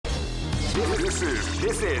This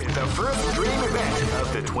is the first dream event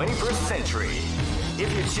of the 21st century. If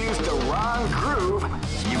you choose the wrong groove,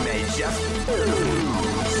 you may just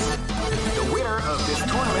lose. The winner of this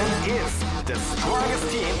tournament is the strongest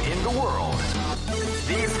team in the world.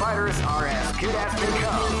 These fighters are as good as they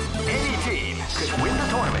come. Any team could win the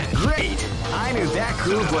tournament. Great! I knew that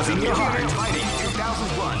groove was in your heart. Fighting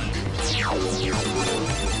 2001.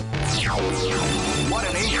 What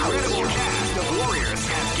an incredible cast of warriors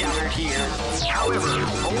has gathered here. However,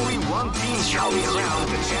 only one team shall be crowned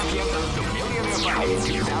the champion of the Millionaire Fighting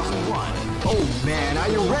 2001. Oh man, are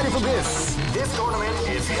you ready for this? This tournament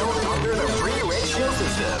is held under the free ratio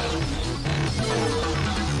system.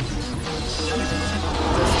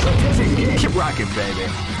 The strategic game. Keep rocking, baby.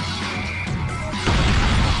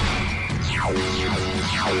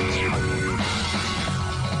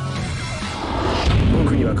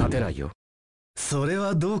 僕には勝てないよ。それ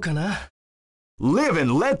はどうかな。Live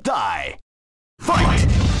and let die. Fight!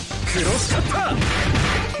 Cross cutter!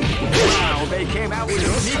 Wow, they came out with a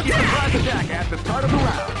sneaky surprise attack at the start of the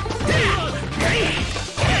round.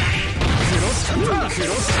 Cross cutter!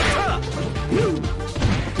 Cross cutter!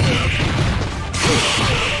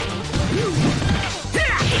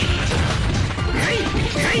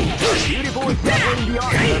 Beautiful is definitely the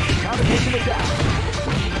art of the combination attack.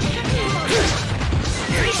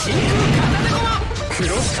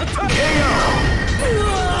 Cross cutter! KO!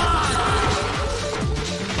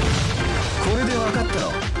 これで分かったろ、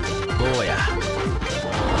坊や。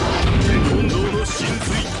今度の神髄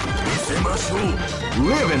見せましょう。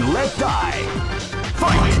Live and let die.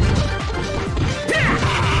 Fight!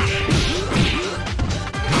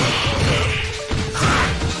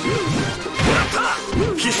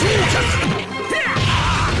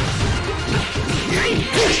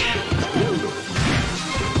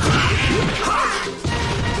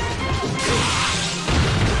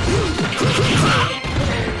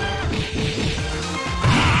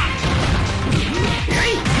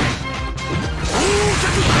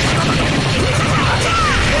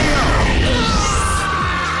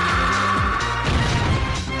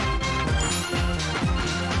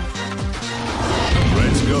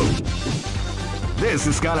 This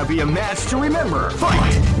is gonna be a match to remember.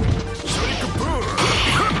 Fight!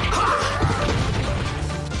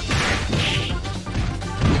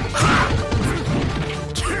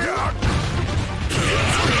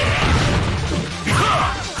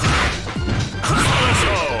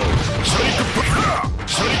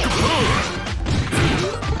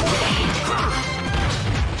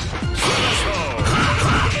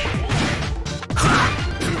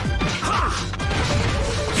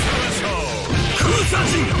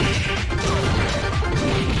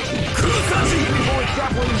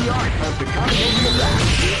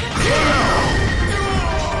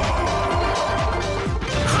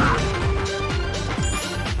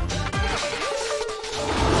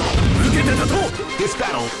 This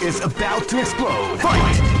battle is about to explode.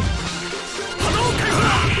 Fight!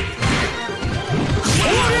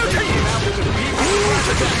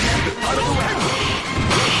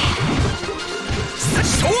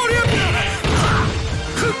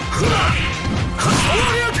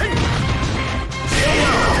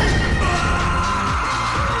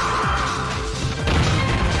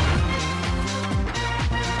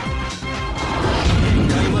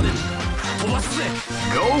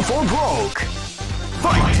 Go for broke.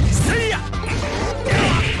 Fight! See ya!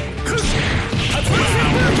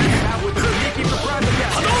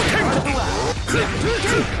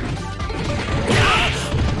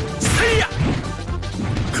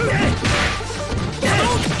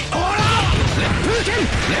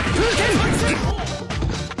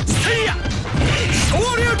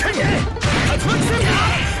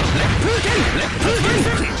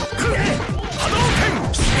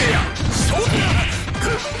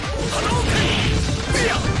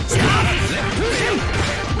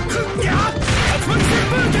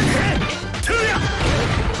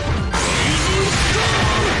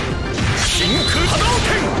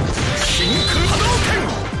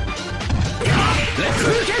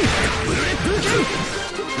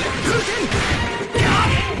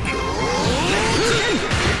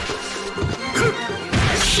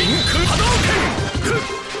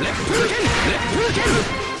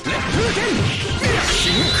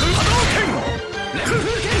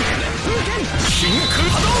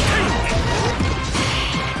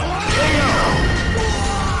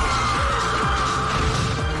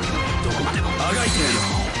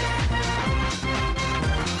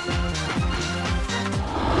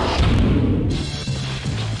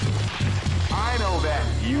 I know that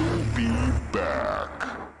you'll be back.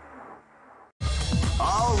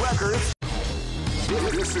 All records.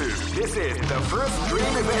 This This is the first dream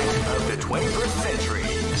event of the 21st century.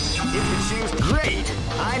 If you choose great,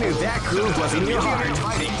 I knew that groove was in your heart.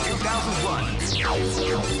 Fighting 2001.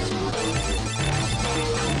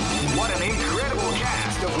 What an incredible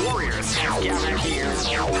cast of warriors have gathered here.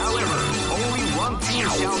 However, only one team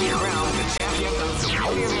shall be crowned the champion of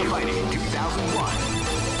Millionaire Fighting 2001.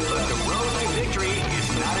 But the road to victory is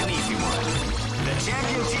not an easy one. The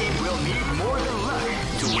champion team will need more than luck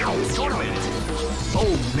to win this tournament. Oh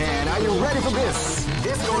man, are you ready for this?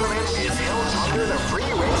 This tournament is held under the free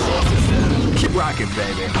ratio system. Keep rocking,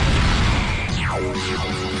 baby.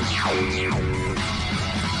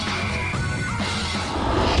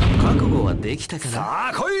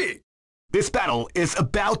 This battle is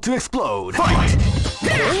about to explode. Fight!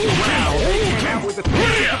 Wow, they came out with a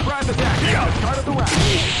surprise attack at the start of the round.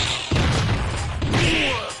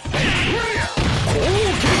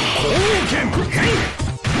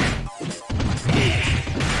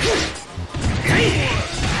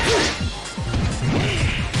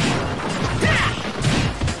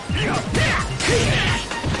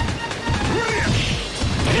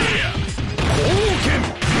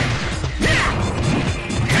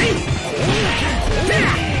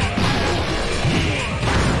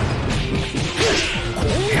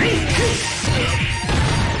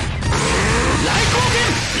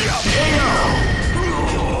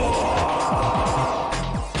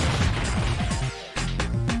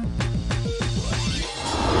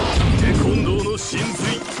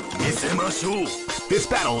 This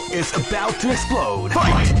battle is about to explode.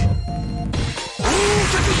 Fight!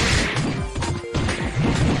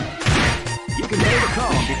 You can hear the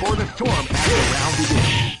calm before the storm as the round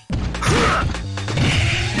begins.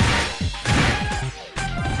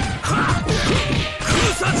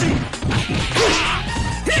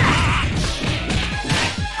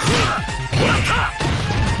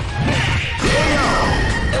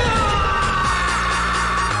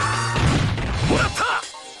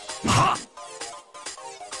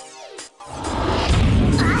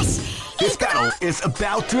 This battle is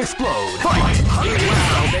about to explode. Fight!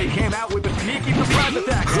 Wow, they came out with a sneaky surprise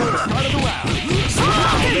attack at the start of the round.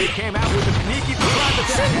 Wow, they came out with a sneaky surprise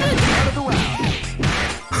attack at the start of the round.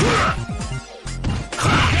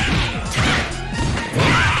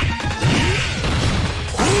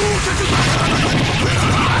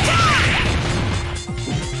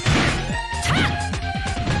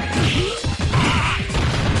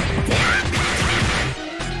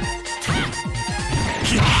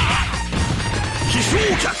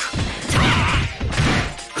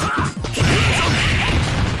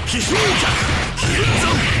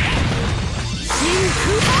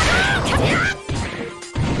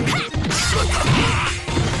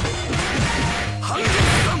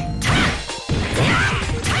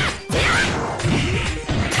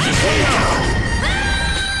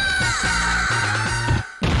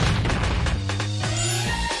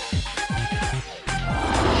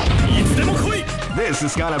 This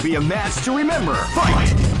is gonna be a match to remember. Fight!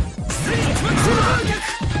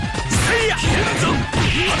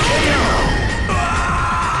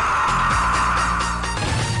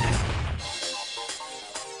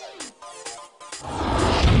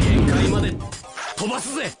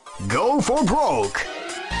 Go for broke.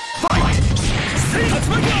 Fight!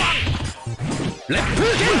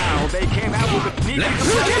 Wow, they came out with a sneaky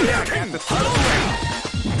attack at the start of the round.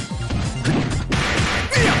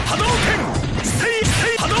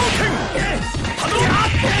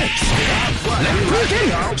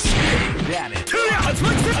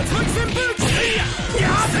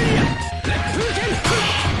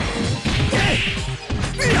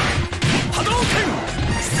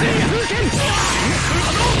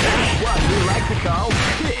 What we like to call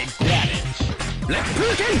big damage.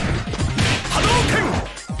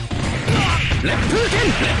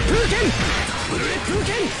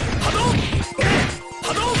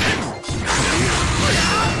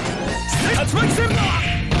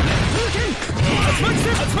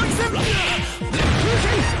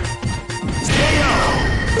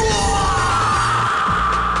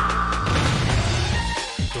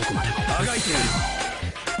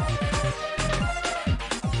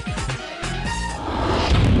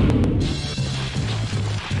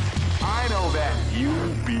 I know that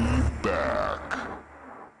you'll be back.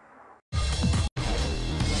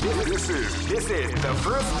 This is the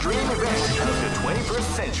first dream event of the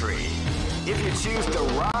 21st century. If you choose the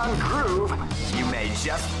wrong groove, you may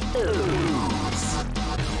just lose.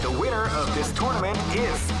 The winner of this tournament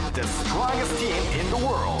is the strongest team in the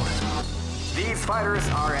world. These fighters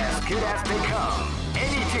are as good as they come.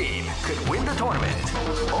 Any team could win the tournament.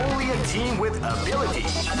 Only a team with ability,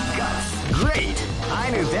 guts. Great! I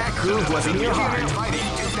knew that groove was in your heart. Fighting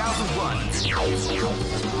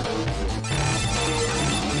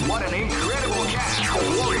What an incredible cast of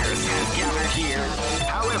warriors has gathered here.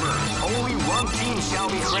 However, only one team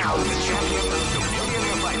shall be crowned the champion of the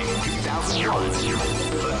Millionaire Fighting 2001.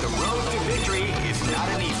 But the road to victory is not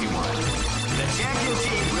an easy one. The champion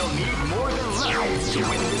team will need more than luck to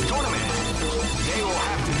win this tournament. They will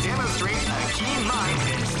have to demonstrate a keen mind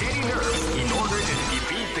and steady nerves in order to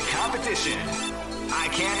defeat the competition.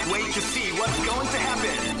 I can't wait to see what's going to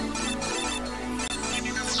happen.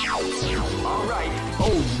 Alright.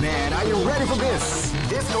 Oh man, are you ready for this?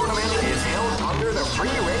 This tournament is held under the free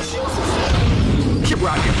ratio system. Keep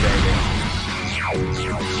rocking, baby.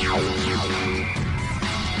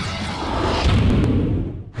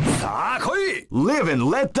 Live and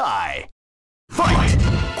let die. Fight!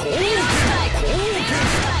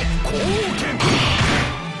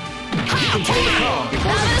 Control the calm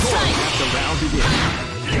before the round begins.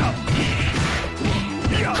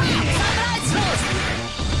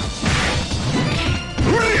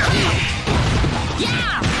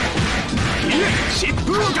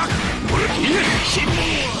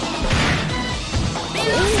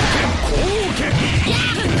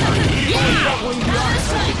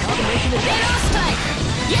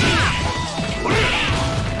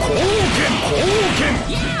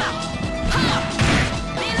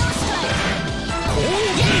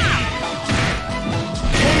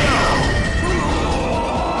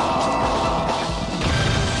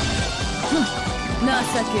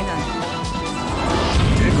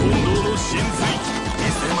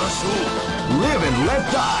 Live and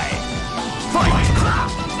let die. Fight!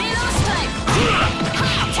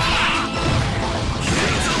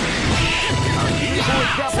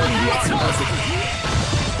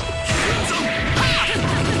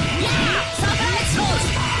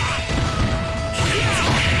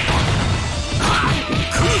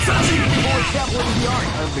 The art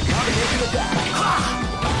of the combination attack.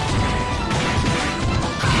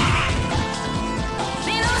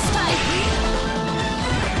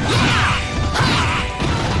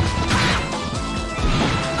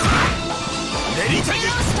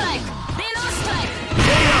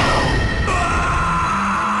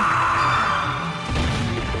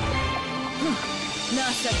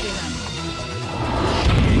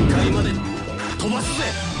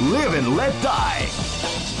 Live and let die.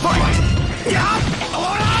 Fight!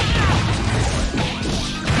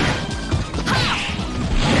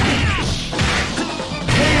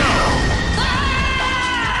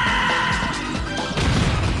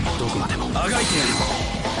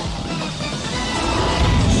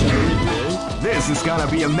 This is gonna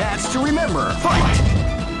be a match to remember. Fight!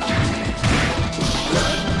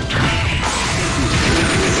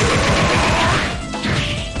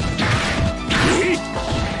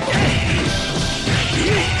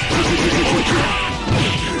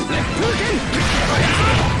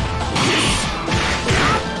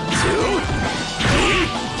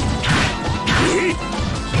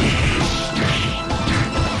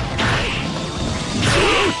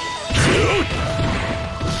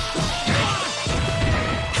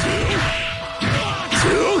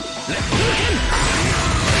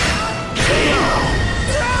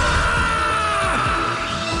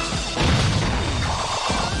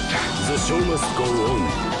 The show must go on.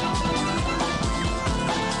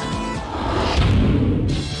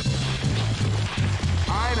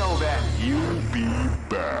 I know that you'll be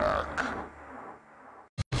back.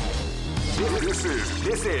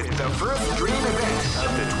 This is the first dream event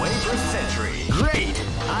of the 21st century. Great!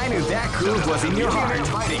 I knew that groove was in your heart.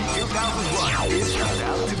 Fighting 2001 is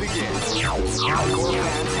about to begin. Hardcore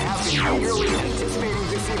fans have been eagerly anticipating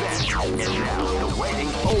this event, and now the waiting.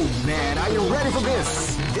 Oh man, are you ready for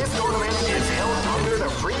this? This tournament is held under the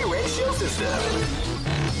free ratio system.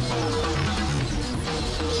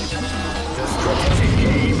 The strategic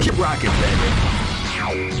game. Keep rocking, baby.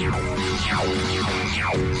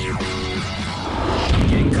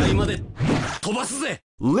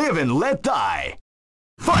 Live and let die.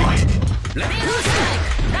 Fight!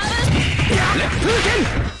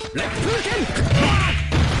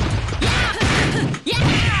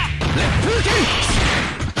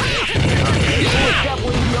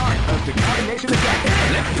 Definitely the art of the combination attack.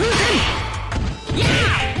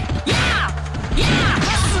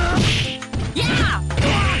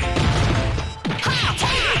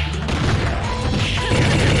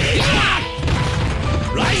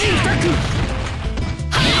 Rising attack.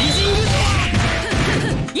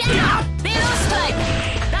 Middle strike.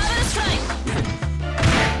 Double strike.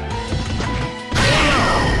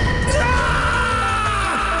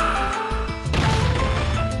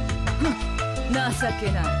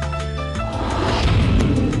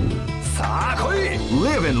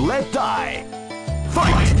 Live Live and let die.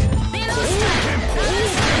 Fight!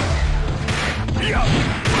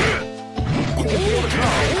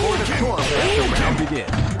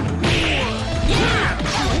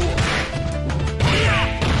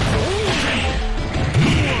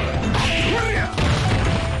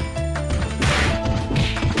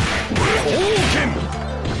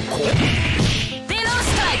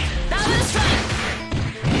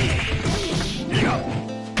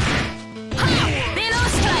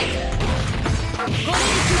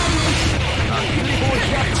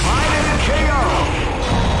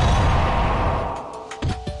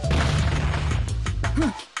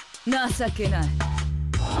 Begin.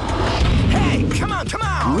 Hey, come on, come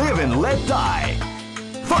on! Live and let die.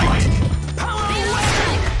 Fight! Power away!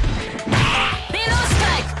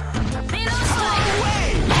 Power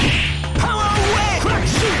away! Power away! Quick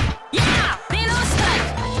shoot!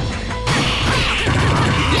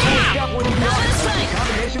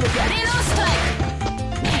 Combination attack.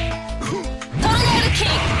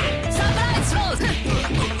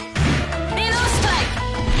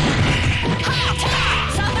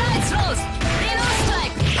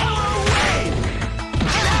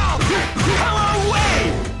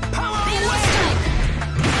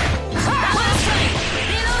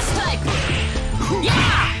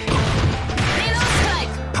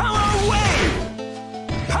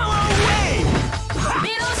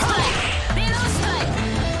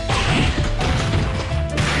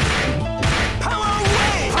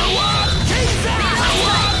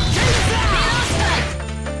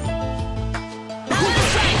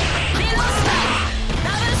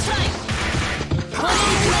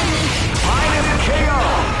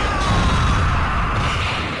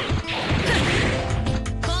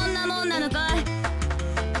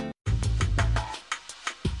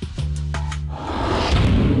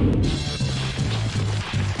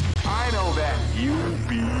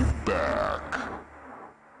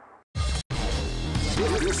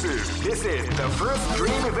 This is the first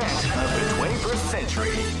dream event of the 21st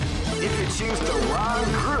century. If you choose the wrong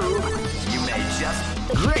groove, you may just...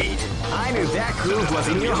 Great! I knew that groove was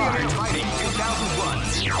in your heart. Fighting 2001.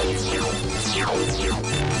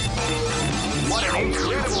 What an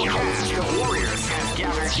incredible cast of warriors has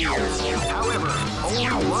gathered here. However, only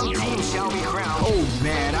one team shall be crowned. Oh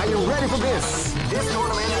man, are you ready for this? This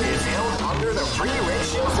tournament is held under the free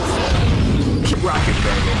ratio system. Keep rocking,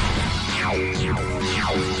 baby.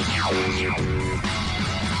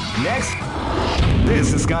 Next,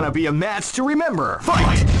 this is gonna be a match to remember.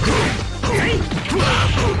 Fight!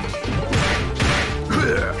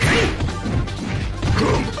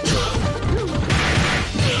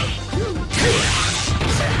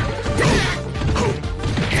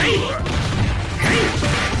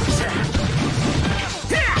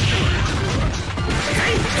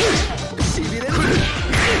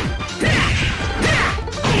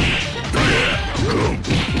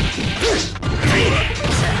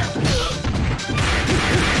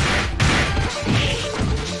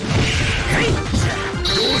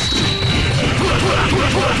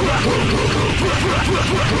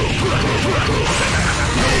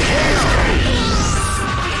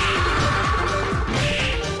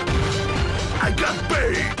 I got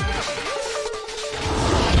bait!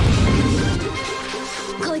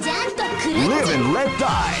 Live and let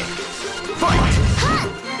die. Fight!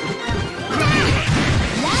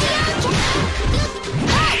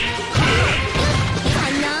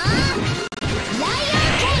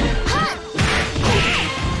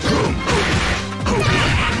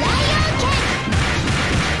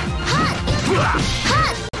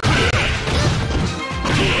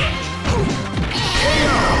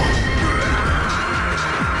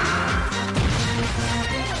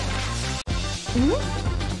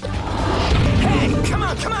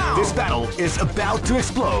 This battle is about to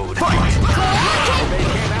explode. Fight! They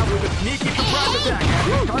came out with a sneaky surprise attack at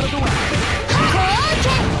the start of the round.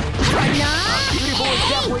 A beautiful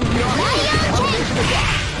grappling combination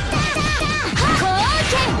attack.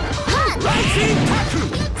 Rising Taku!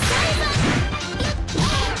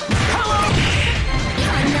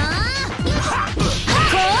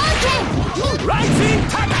 Rising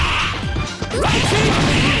Taku!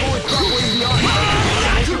 Rising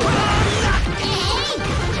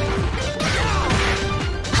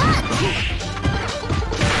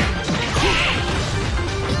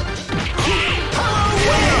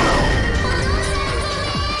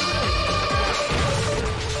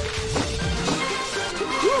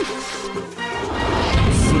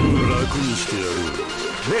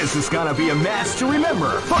This is gonna be a match to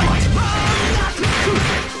remember. Fight!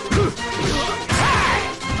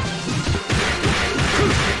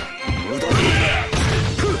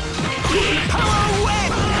 Power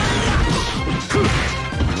away!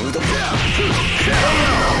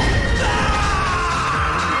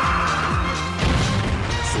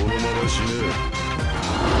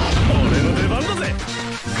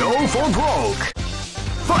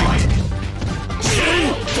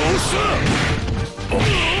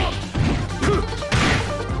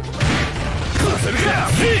 せるか。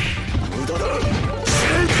無駄だ。死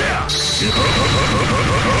ねんか。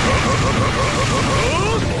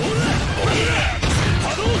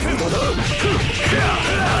波動拳だ。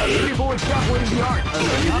Everybody's got what is the art of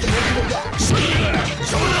the combination attack.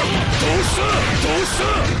 どうした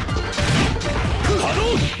波動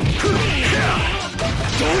ど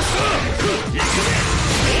うした行くぜ。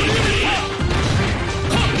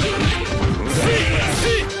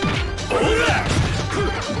オーラ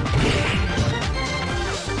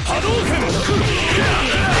波動拳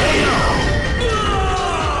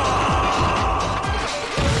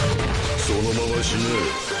そのまま死ね。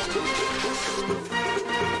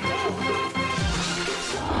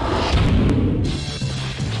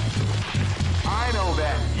I know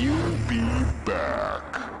that you'll be back.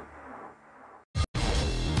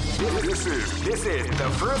 This is the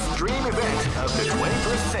first dream event of the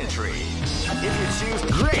 21st century. If you choose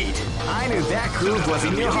great, I knew that groove was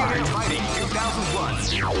in your heart. Fighting 2001.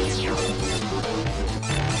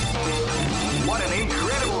 What an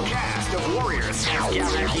incredible cast of warriors has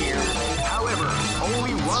gathered here. However,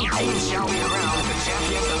 only one team shall be crowned the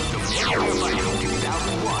champion of the Warrior Fighting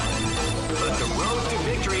 2001. But the road to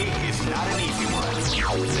victory is not an easy one.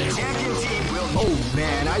 The champion team will... Oh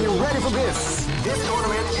man, are you ready for this? This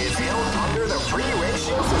tournament is held under the free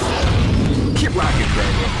ratio system. Keep rocking,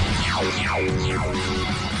 baby.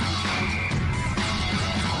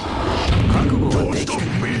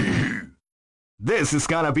 This is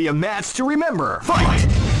gonna be a match to remember. Fight!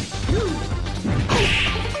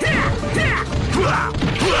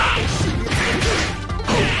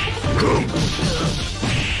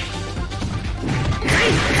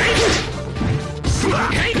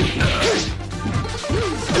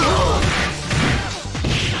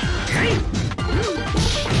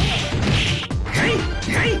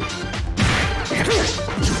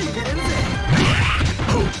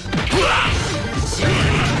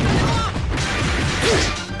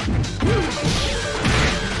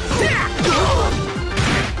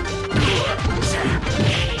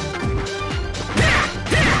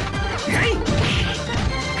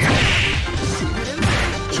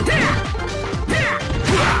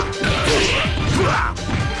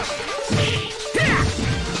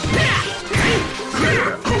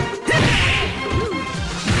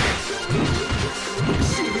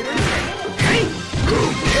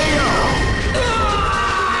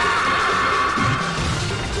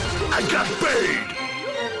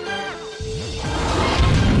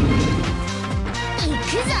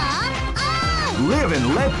 Live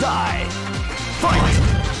and let die. Fight!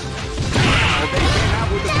 Now they came out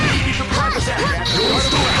with a sneaky surprise attack at the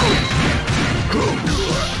start of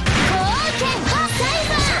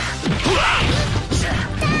the round.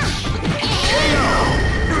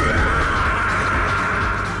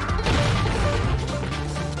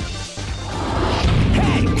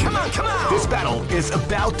 Hey, come on, come on! This battle is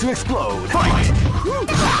about to explode. Fight!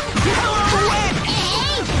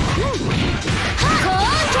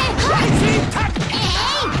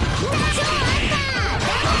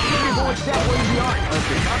 That was the art of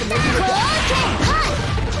the combination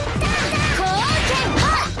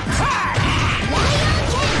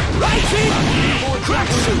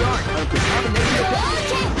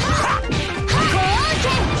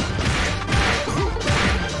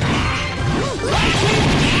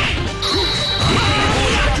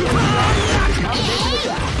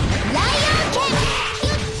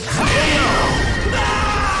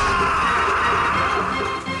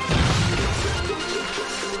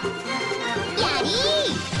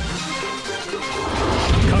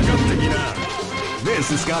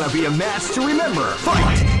This is gonna be a match to remember.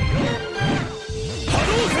 Fight!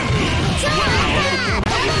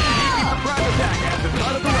 Surprise attack at the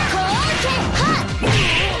start of the round.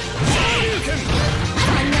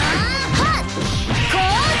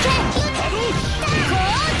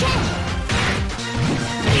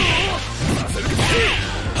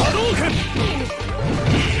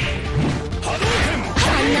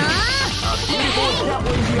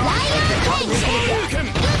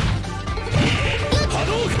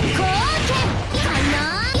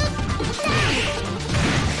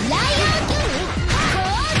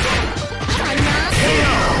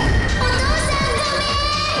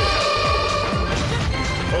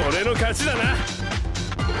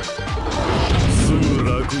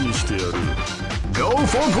 Go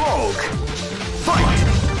for broke! Fight!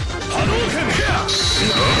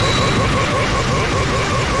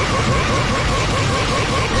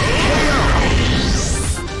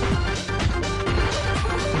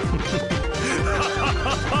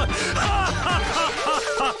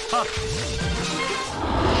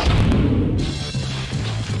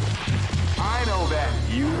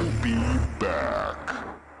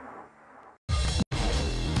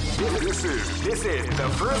 This is the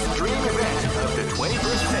first dream event of the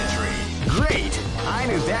 21st century. Great! I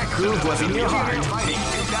knew that groove was in your heart. Fighting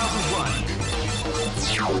 2001.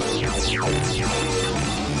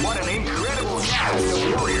 What an incredible cast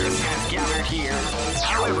of warriors has gathered here.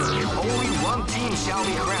 However, only one team shall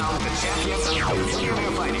be crowned the champions of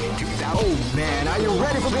Millionaire Fighting 2000. Oh man, are you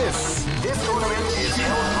ready for this? This tournament is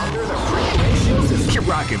held under the free ratio system. Keep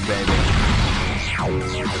rocking, baby.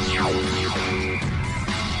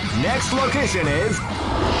 Next location is...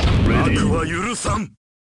 Ready?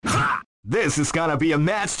 This is gonna be a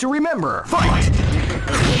match to remember. Fight!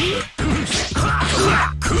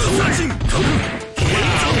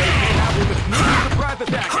 Surprise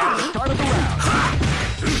attack at the start of the round.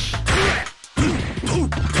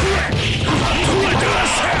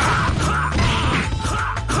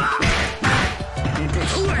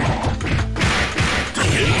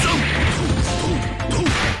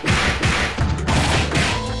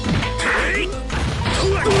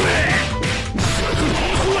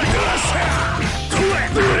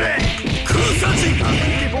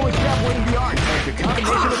 People is grappling the art of the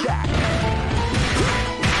combination attack.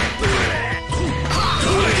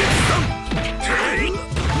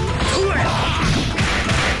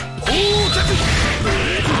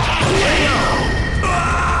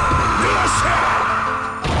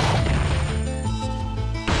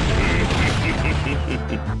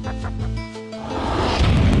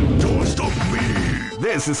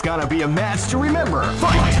 This is gonna be a match to remember.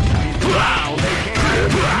 Fight! Wow, they came out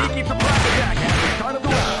with a sneaky surprise attack at the start of the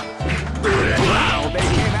round. Wow, they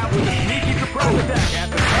came out with a sneaky surprise attack at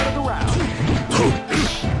the start of the round.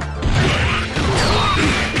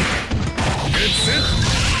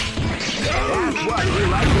 That's what we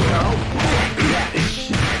like to know.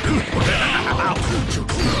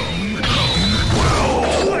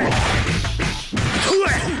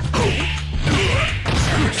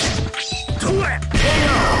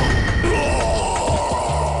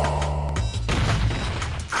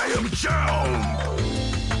 I am down.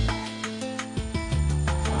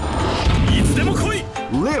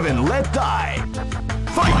 Live and let die.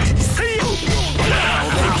 Fight! See you! Now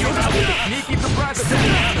they came out with a sneaky surprise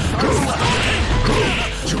attack.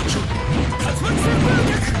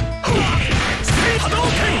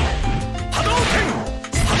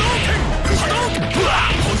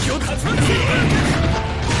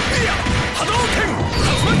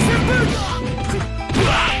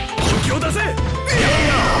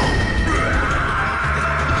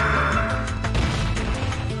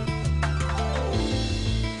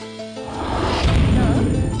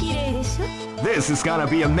 This is gonna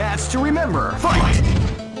be a match to remember. Fight!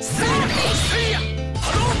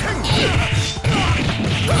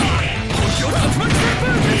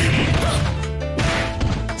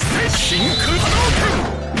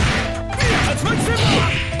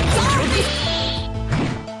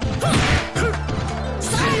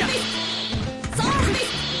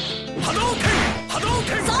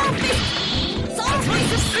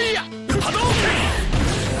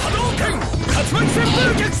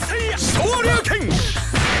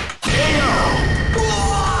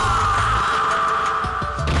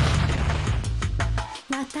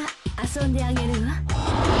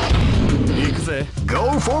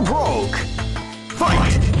 Go for broke.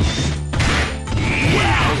 Fight!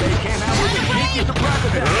 Wow, they came out with a sneaky surprise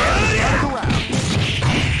attack at the start of the round.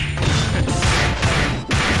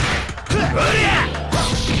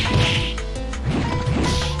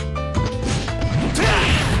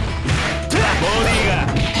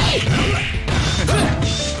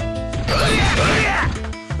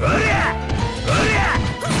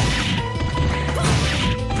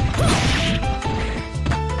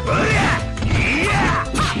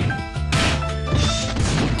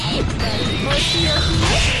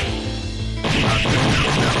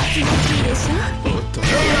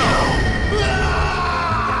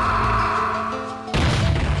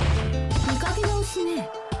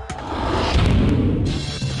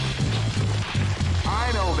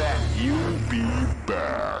 I know that you'll be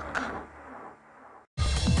back.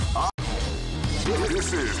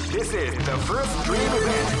 This is the first dream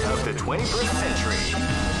event of the 21st century.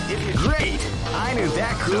 Great! I knew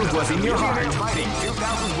that groove was in your heart. Fighting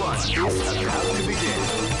 2001 is about to begin.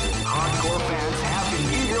 Hardcore fans have been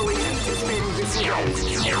eagerly anticipating this event.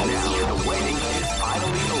 Now the waiting is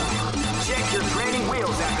finally over. Check your training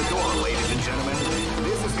wheels at the door, ladies and gentlemen.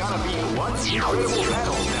 This is gonna be one incredible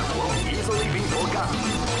battle that won't easily be forgotten.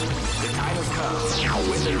 The time has come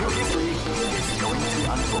when the new history is going to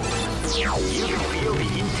unfold. You can feel the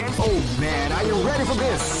intense... Oh man, are you ready for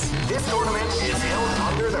this? This tournament is held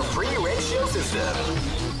under the free ratio system.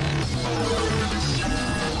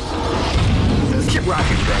 Keep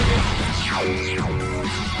rocking, baby.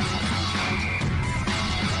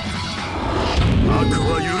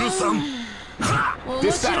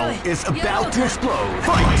 This battle is about to explode.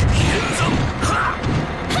 Fight!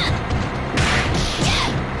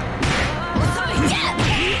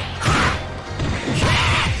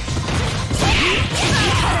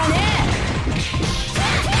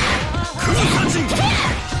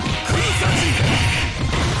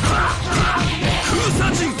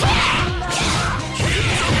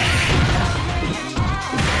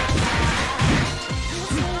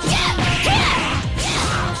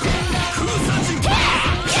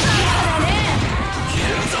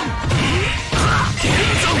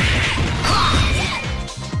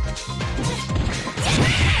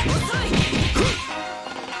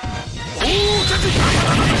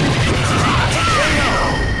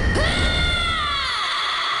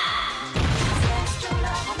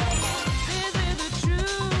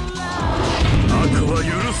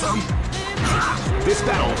 This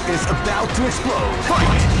battle is about to explode.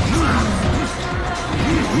 Fight!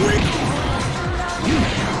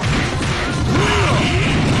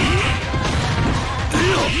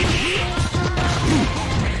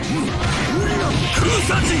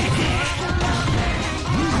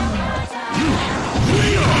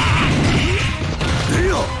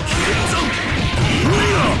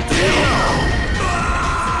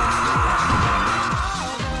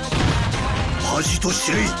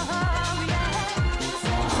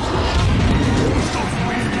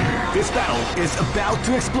 This battle is about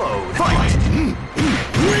to explode. Fight!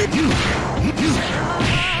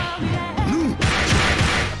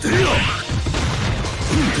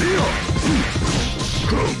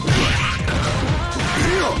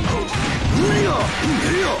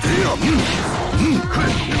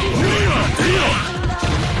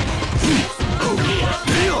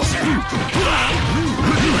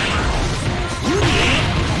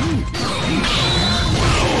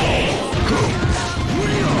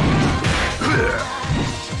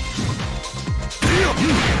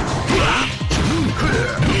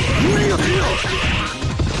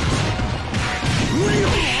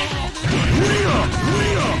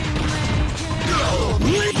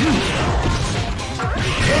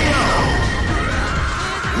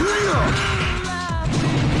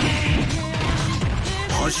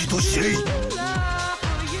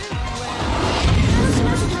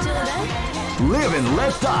 Live and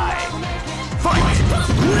let die. Fight!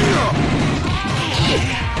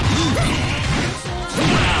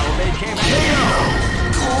 Wow, they came out.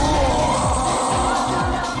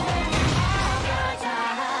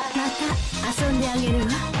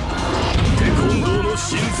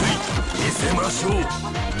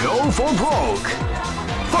 Go for broke.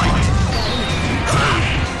 Fight!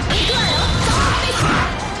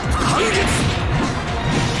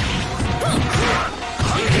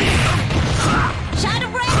 Shadow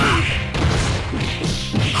break!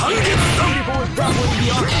 Some people would probably be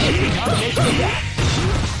arguing how to make it back.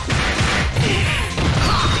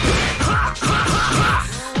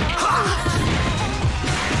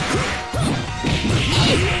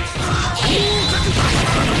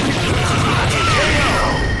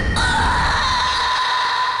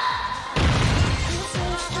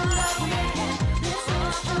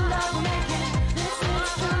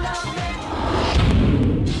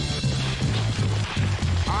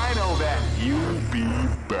 I know that you'll be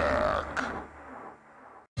back.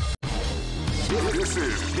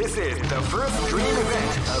 This is the first dream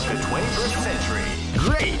event of the 21st century.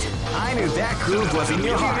 Great! I knew that groove was in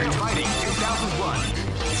your heart. Fighting 2001.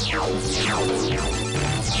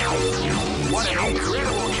 What an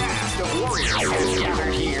incredible cast of warriors has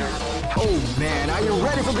gathered here. Oh man, are you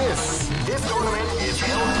ready for this? This tournament is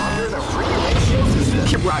held under the free ratio system.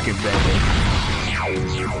 Keep rocking, baby.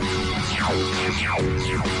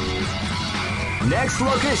 Next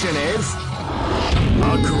location is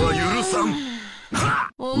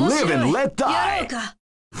Live and let die.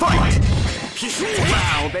 Fight!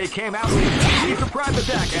 Wow, they came out with a surprise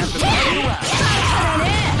attack after the final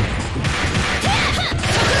round.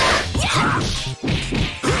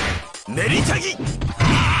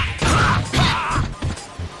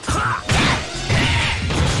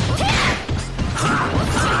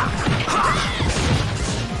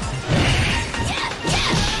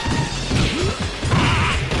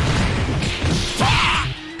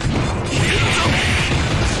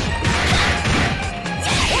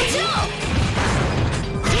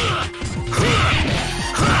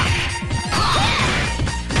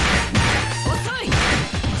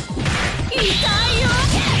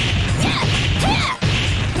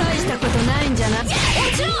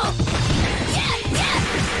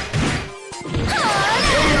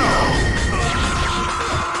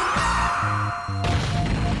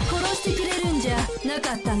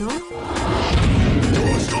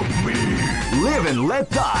 Live and let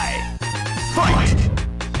die. Fight!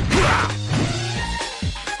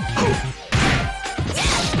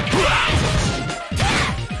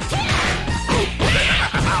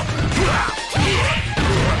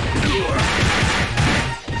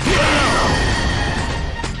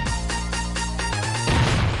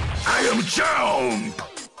 I am Jump!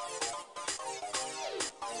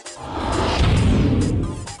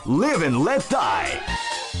 Live and let die.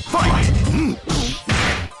 Fight!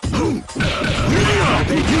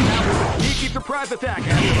 Sneaky surprise attack.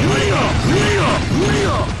 Damn it.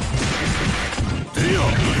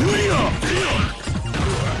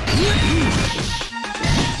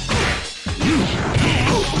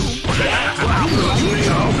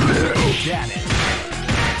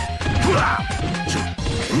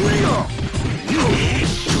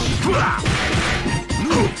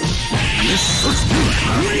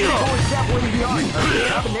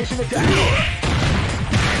 Combination attack.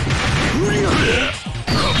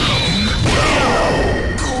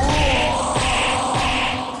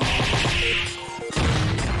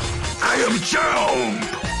 I am Jump!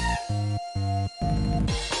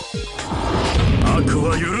 悪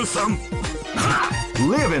は許さん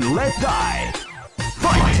Live and let die.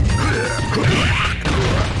 Fight!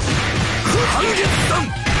 半月さ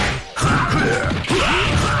ん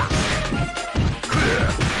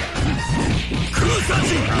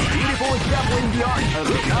Beautiful example the art of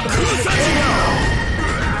the combination.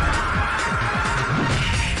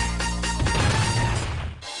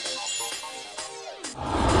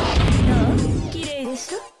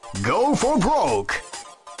 Go for broke.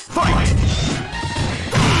 Fight!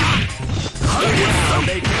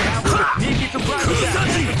 They came out with a sneaky surprise attack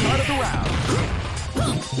at the start of the round.